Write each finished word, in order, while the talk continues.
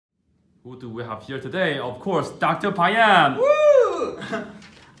Who do we have here today? Of course, Dr. Payam. Woo!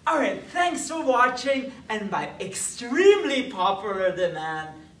 Alright, thanks for watching, and by extremely popular demand,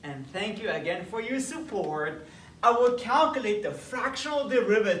 and thank you again for your support, I will calculate the fractional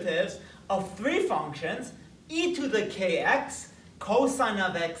derivatives of three functions, e to the kx, cosine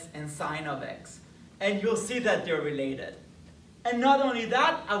of x, and sine of x. And you'll see that they're related. And not only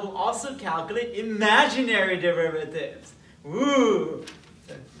that, I will also calculate imaginary derivatives. Woo!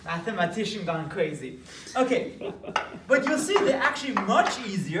 Mathematician gone crazy. Okay, but you'll see they're actually much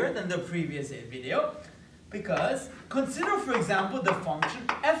easier than the previous video, because consider, for example, the function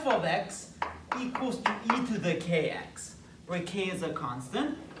f of x equals to e to the kx, where k is a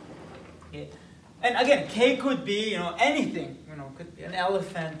constant. Okay. And again, k could be, anything. Could be an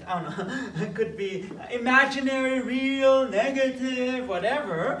elephant, I don't know. It could be imaginary, real, negative,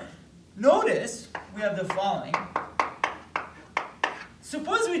 whatever. Notice we have the following.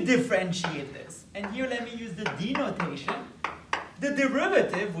 Suppose we differentiate this, and here let me use the d notation. The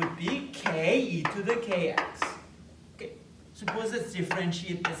derivative would be k e to the kx. Okay, suppose let's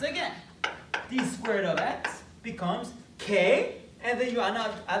differentiate this again. D squared of x becomes k, and then you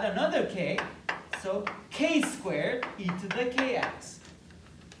add another k, so k squared e to the kx.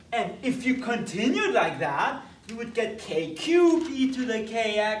 And if you continued like that, you would get k cubed e to the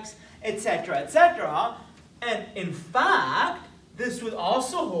kx, etc., etc. And in fact, this would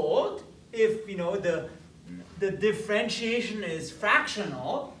also hold if the differentiation is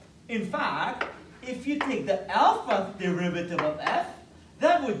fractional. In fact, if you take the alpha derivative of f,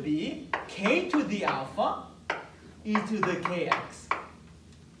 that would be k to the alpha e to the kx.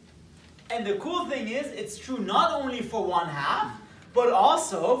 And the cool thing is, it's true not only for 1/2, but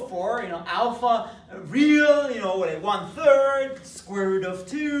also for alpha real, like 1/3, square root of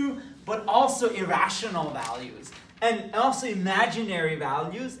 2, but also irrational values. And also imaginary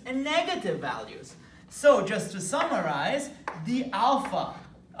values and negative values. So just to summarize, the alpha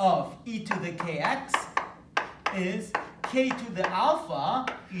of e to the kx is k to the alpha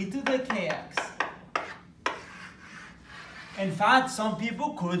e to the kx. In fact, some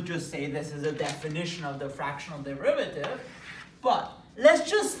people could just say this is a definition of the fractional derivative, but let's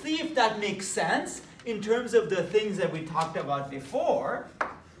just see if that makes sense in terms of the things that we talked about before.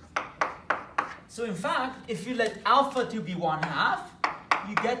 So in fact, if you let alpha to be 1/2,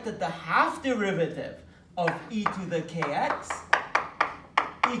 you get that the half derivative of e to the kx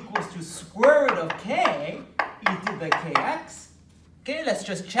equals to square root of k e to the kx. Okay, let's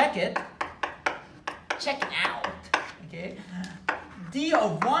just check it. Check it out. Okay, d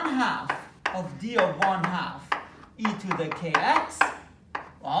of 1/2 of d of 1/2 e to the kx.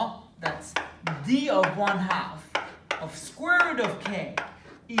 Well, that's d of 1/2 of square root of k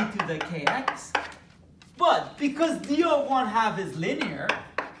e to the kx. But because d of 1/2 is linear,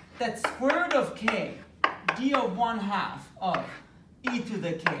 that's square root of k, d of 1/2 of e to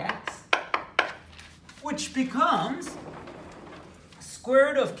the kx, which becomes square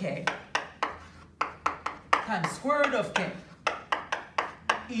root of k times square root of k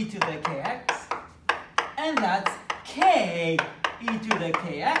e to the kx, and that's k e to the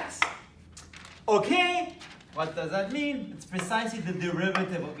kx. Okay, what does that mean? It's precisely the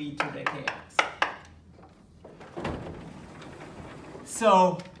derivative of e to the kx.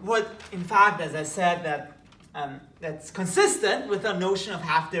 So what, in fact, as I said, that's consistent with the notion of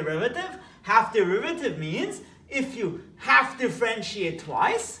half derivative. Half derivative means if you half differentiate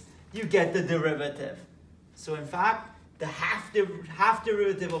twice, you get the derivative. So in fact, the half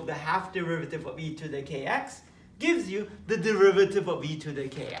derivative of the half derivative of e to the kx gives you the derivative of e to the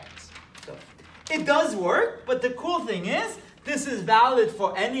kx. So it does work, but the cool thing is this is valid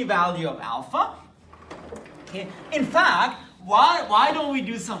for any value of alpha. Okay. In fact, why don't we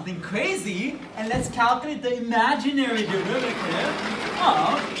do something crazy and let's calculate the imaginary derivative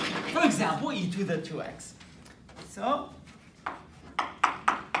of, for example, e to the 2x. So,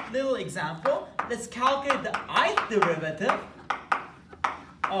 little example, let's calculate the ith derivative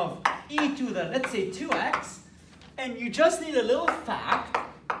of e to the, let's say, 2x, and you just need a little fact.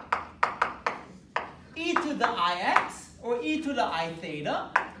 E to the ix, or e to the I theta,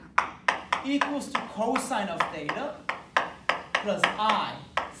 equals to cosine of theta plus I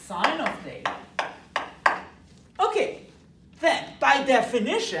sine of theta. Okay, then by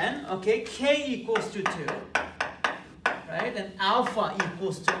definition, okay, k equals to 2, right, and alpha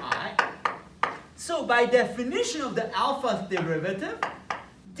equals to I. So by definition of the alpha derivative,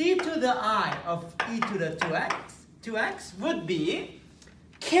 d to the I of e to the 2x would be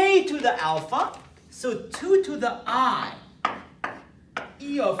k to the alpha, so 2 to the I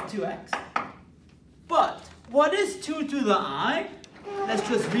e of 2x. But what is 2 to the I? let's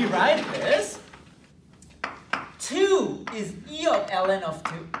just rewrite this. 2 is e of ln of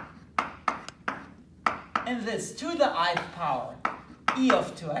 2. And this to the ith power, e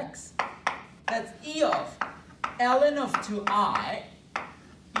of 2x. That's e of ln of 2I,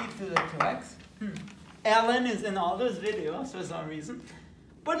 e to the 2x. ln is in all those videos for some reason.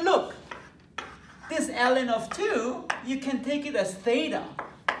 But look, this ln of 2, you can take it as theta.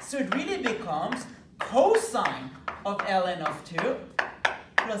 So it really becomes cosine of ln of 2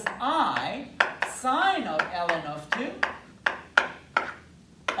 plus I sine of ln of 2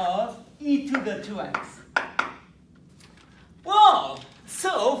 of e to the 2x. Whoa!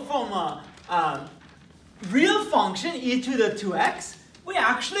 So from a real function e to the 2x, we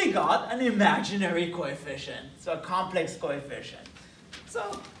actually got an imaginary coefficient, so a complex coefficient.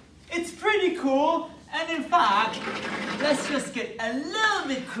 So it's pretty cool, and in fact, let's just get a little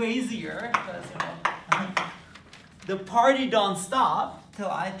bit crazier, because the party don't stop till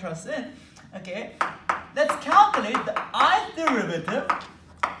I trust in. Okay, let's calculate the ith derivative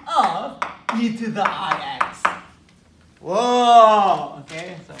of e to the ix. Whoa!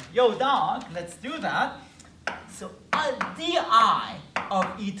 Okay, so yo dog, let's do that. So di of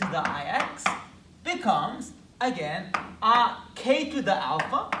e to the ix becomes, again, k to the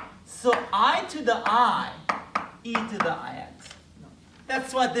alpha. So I to the I, e to the ix.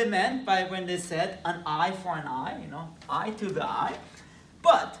 That's what they meant by when they said an I for an I, I to the I.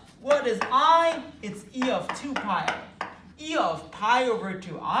 But what is I? It's e of 2 pi. E of pi over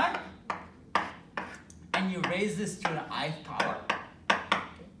 2I. And you raise this to the ith power.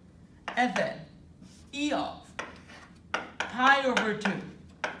 And then e of pi over 2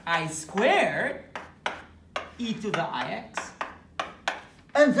 I squared e to the ix.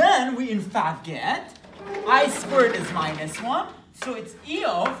 And then we in fact get I squared is minus 1. So it's e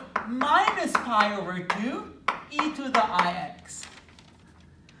of minus pi over 2 e to the ix.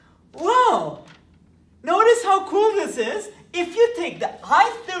 Whoa! Notice how cool this is. If you take the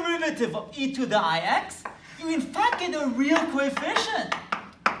ith derivative of e to the ix, you in fact get a real coefficient.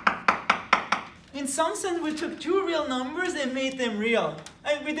 In some sense, we took two real numbers and made them real.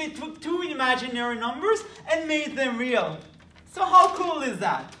 And we took two imaginary numbers and made them real. So how cool is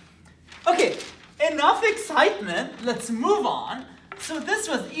that? Okay, enough excitement. Let's move on. So this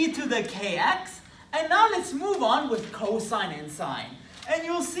was e to the kx. And now let's move on with cosine and sine. And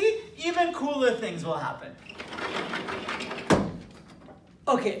you'll see even cooler things will happen.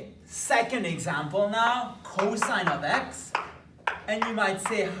 Okay, second example now, cosine of x. And you might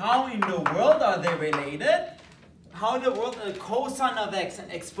say, how in the world are they related? How in the world are cosine of x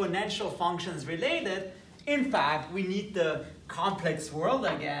and exponential functions related? In fact, we need the complex world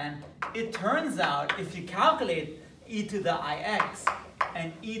again. It turns out if you calculate e to the ix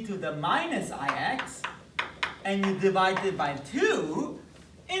and e to the minus ix, and you divide it by 2,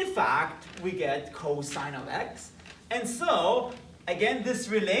 in fact, we get cosine of x. And so, again, this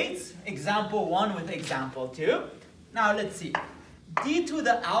relates example 1 with example 2. Now let's see. D to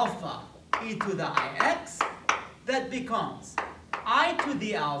the alpha e to the ix, that becomes I to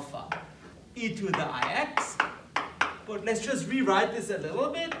the alpha e to the ix. But let's just rewrite this a little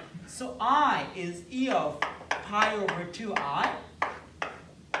bit. So I is e of pi over 2I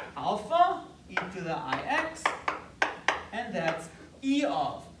alpha e to the ix. And that's e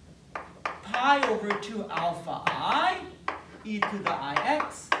of pi over 2 alpha I e to the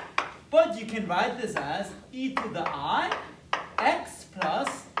ix. But you can write this as e to the I x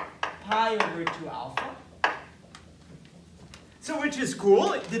plus pi over 2 alpha. So which is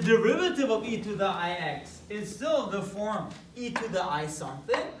cool. The derivative of e to the ix is still the form e to the I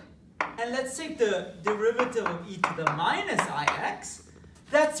something. And let's take the derivative of e to the minus ix.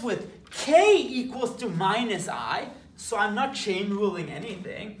 That's with k equals to minus I. So I'm not chain ruling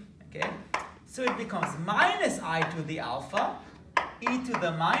anything. Okay. So it becomes minus I to the alpha e to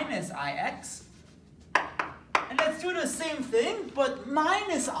the minus ix. And let's do the same thing, but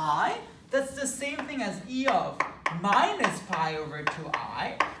minus I, that's the same thing as e of minus pi over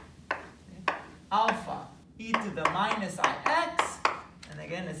 2I, alpha e to the minus ix. And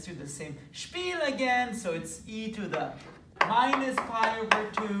again, let's do the same spiel again. So it's e to the minus pi over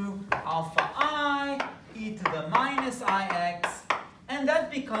 2 alpha I, e to the minus ix. And that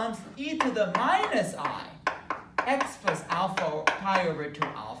becomes e to the minus I, x plus alpha pi over 2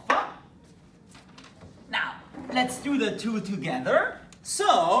 alpha. Now, let's do the two together.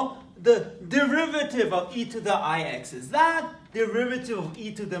 So, the derivative of e to the ix is that, derivative of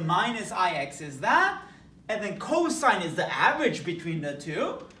e to the minus ix is that, and then cosine is the average between the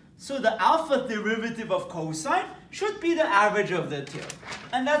two. So the alpha derivative of cosine should be the average of the two.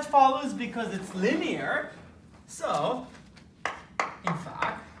 And that follows because it's linear. So, in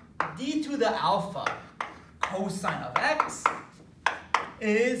fact, d to the alpha cosine of x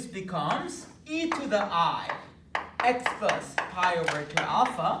becomes e to the I x plus pi over 2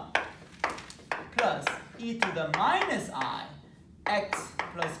 alpha plus e to the minus I x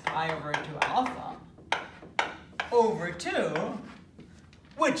plus pi over 2 alpha over 2,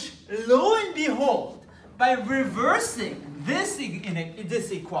 which, lo and behold, by reversing this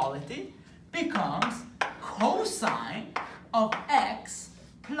equality, becomes cosine of x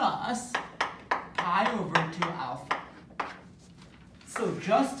plus pi over 2 alpha. So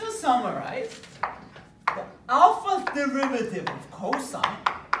just to summarize, the alpha derivative of cosine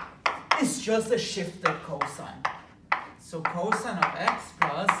is just a shifted cosine. So cosine of x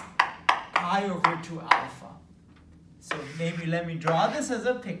plus pi over 2 alpha. So maybe let me draw this as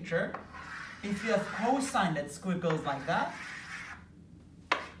a picture. If you have cosine that squiggles like that,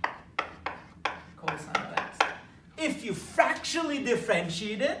 cosine of x. If you fractionally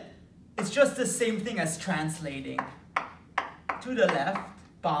differentiate it, it's just the same thing as translating to the left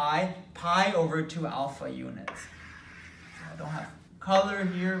by pi over 2 alpha units. I don't have color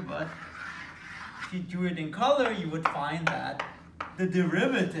here, but if you do it in color, you would find that the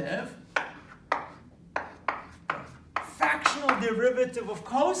derivative, fractional derivative of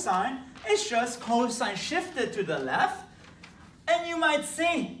cosine, is just cosine shifted to the left. And you might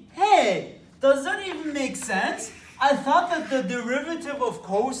say, hey, does that even make sense? I thought that the derivative of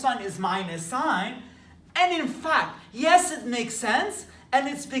cosine is minus sine. And in fact, yes, it makes sense. And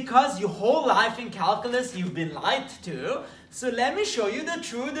it's because your whole life in calculus you've been lied to. So let me show you the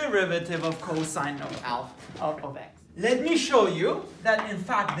true derivative of cosine of of x. Let me show you that in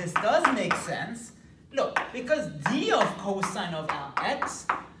fact this does make sense. Look, because d of cosine of x,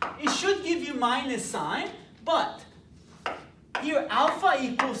 it should give you minus sine, but here alpha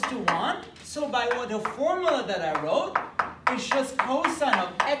equals to 1, so by the formula that I wrote, it's just cosine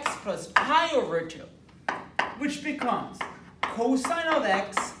of x plus pi over 2, which becomes cosine of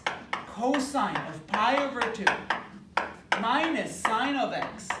x, cosine of pi over 2, minus sine of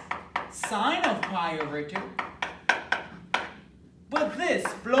x, sine of pi over 2. But this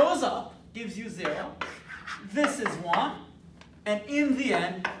blows up, gives you 0. This is 1. And in the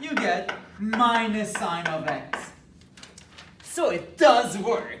end, you get minus sine of x. So it does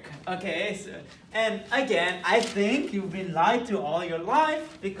work, okay? And again, I think you've been lied to all your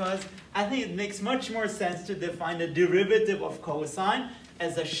life because I think it makes much more sense to define the derivative of cosine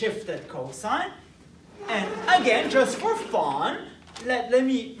as a shifted cosine. And again, just for fun, let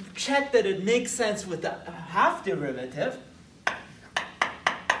me check that it makes sense with the half derivative.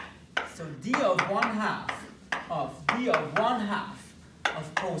 So d of 1/2 of d of 1/2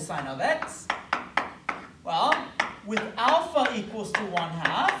 of cosine of x. Well, with alpha equals to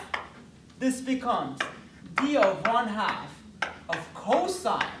 1/2, this becomes d of 1/2 of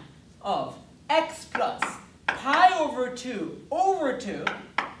cosine of x plus pi over 2 over 2,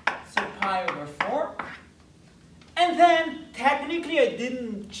 so pi over 4. And then, technically I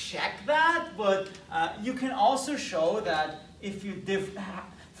didn't check that, but you can also show that if you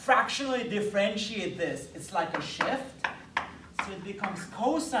fractionally differentiate this, it's like a shift. So it becomes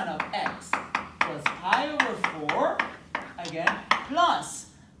cosine of x plus pi over 4, again, plus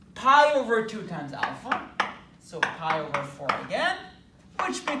pi over 2 times alpha, so pi over 4 again,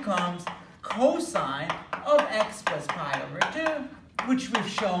 which becomes cosine of x plus pi over 2, which we've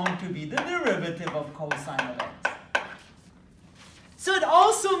shown to be the derivative of cosine of x. So it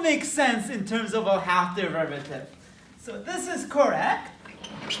also makes sense in terms of a half derivative. So this is correct.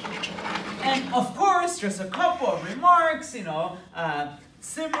 And of course, just a couple of remarks,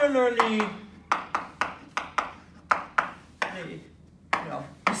 similarly,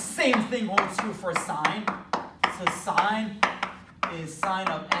 the same thing holds true for sine. So sine is sine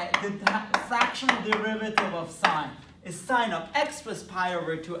of x, the fractional derivative of sine is sine of x plus pi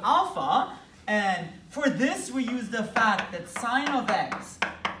over 2 alpha. And for this, we use the fact that sine of x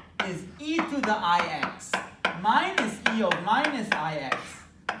is e to the ix minus e of minus ix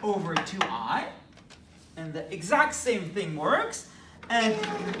over 2i. And the exact same thing works. And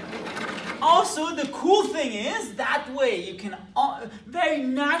also, the cool thing is, that way you can very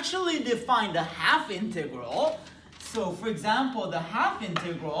naturally define the half integral. So, for example, the half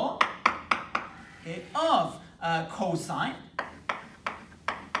integral of cosine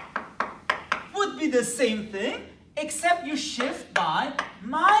would be the same thing, except you shift by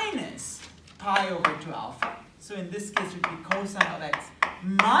minus pi over 2 alpha. So in this case, it would be cosine of x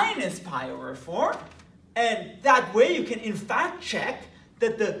minus pi over 4. And that way you can in fact check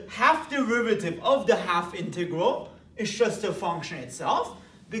that the half derivative of the half integral is just a function itself.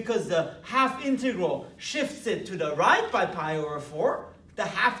 because the half integral shifts it to the right by pi over 4. The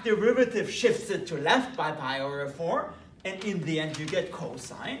half derivative shifts it to left by pi over 4. And in the end, you get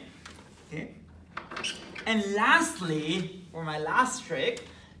cosine. Okay? And lastly, for my last trick,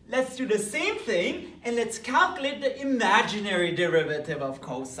 let's do the same thing and let's calculate the imaginary derivative of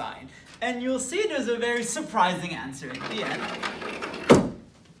cosine. And you'll see there's a very surprising answer at the end.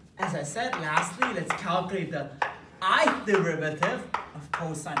 As I said, lastly, let's calculate the ith derivative of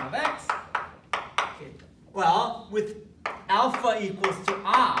cosine of x. Okay. Well, with alpha equals to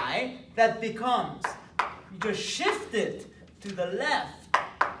I, that becomes, you just shift it to the left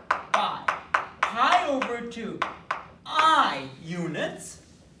by pi over 2 I units.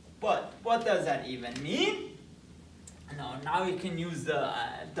 But what does that even mean? Now we can use the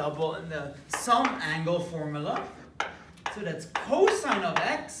the sum angle formula. So that's cosine of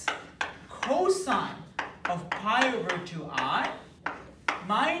x, cosine of pi over 2I,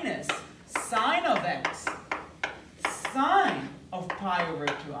 minus sine of x, sine of pi over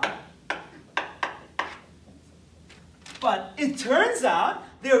 2I. But it turns out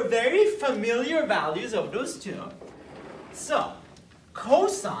they're very familiar values of those two. So,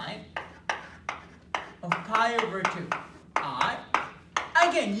 cosine of pi over 2I,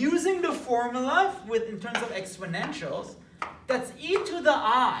 again, using the formula in terms of exponentials, that's e to the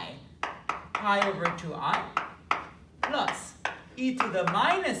I pi over 2I plus e to the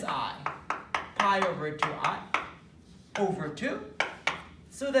minus I pi over 2I over 2.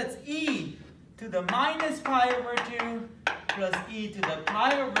 So that's e to the minus pi over 2 plus e to the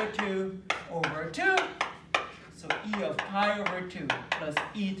pi over 2 over 2. So e of pi over 2 plus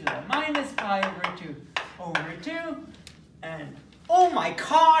e to the minus pi over 2 over 2. And oh my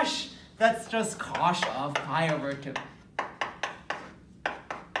gosh, that's just cosh of pi over 2.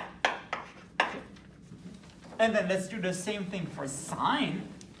 And then let's do the same thing for sine.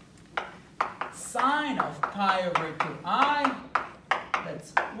 Sine of pi over 2I,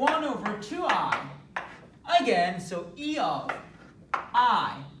 that's 1 over 2I. Again, so e of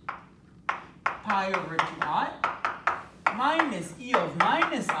I pi over 2I minus e of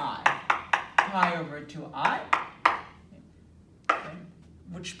minus I pi over 2I, okay,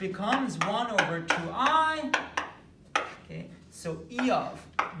 which becomes 1 over 2I. Okay, so e of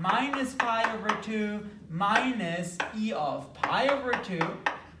minus pi over 2 minus e of pi over 2.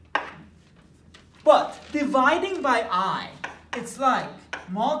 But dividing by I, it's like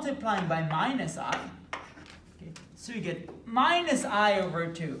multiplying by minus I. Okay, so you get minus I over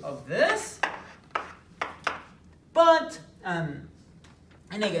 2 of this. But, and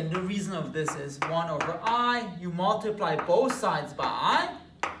again, the reason of this is 1 over I. You multiply both sides by I,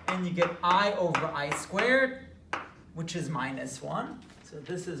 and you get I over I squared, which is minus 1. So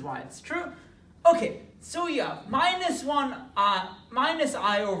this is why it's true. Okay, so you have minus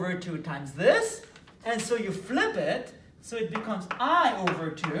I over 2 times this. And so you flip it, so it becomes I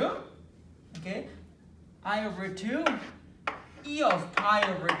over 2. Okay, I over 2, e of pi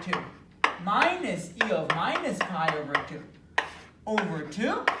over 2 minus e of minus pi over 2 over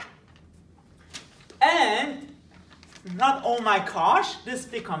 2. And not oh my gosh, this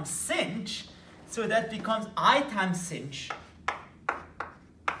becomes sinh. So that becomes I times sinh.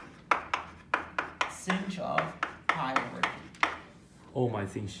 Sinh of pi over 2. Oh my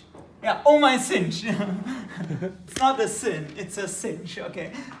sinh. Yeah, oh my sinh. It's not a sin, it's a sinh,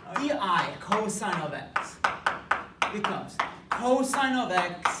 okay. Ei cosine of x becomes cosine of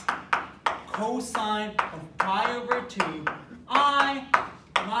x, cosine of pi over 2, I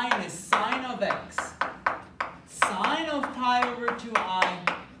minus sine of x, sine of pi over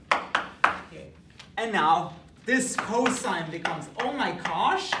 2I. Okay. And now this cosine becomes, oh my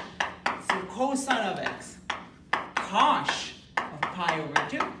gosh, so cosine of x, cosh of pi over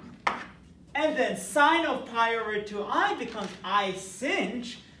 2. And then sine of pi over 2I becomes I sinh.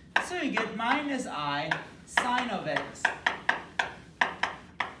 So you get minus I sine of x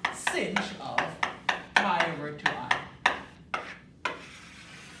sinh of pi over 2I.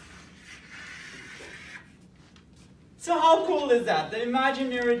 So how cool is that? The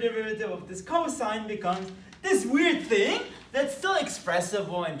imaginary derivative of this cosine becomes this weird thing that's still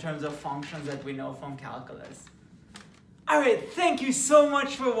expressible in terms of functions that we know from calculus. Alright, thank you so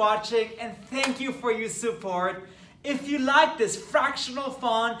much for watching and thank you for your support. If you like this fractional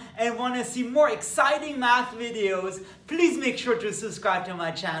fun and want to see more exciting math videos, please make sure to subscribe to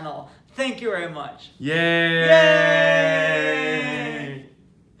my channel. Thank you very much. Yay! Yay!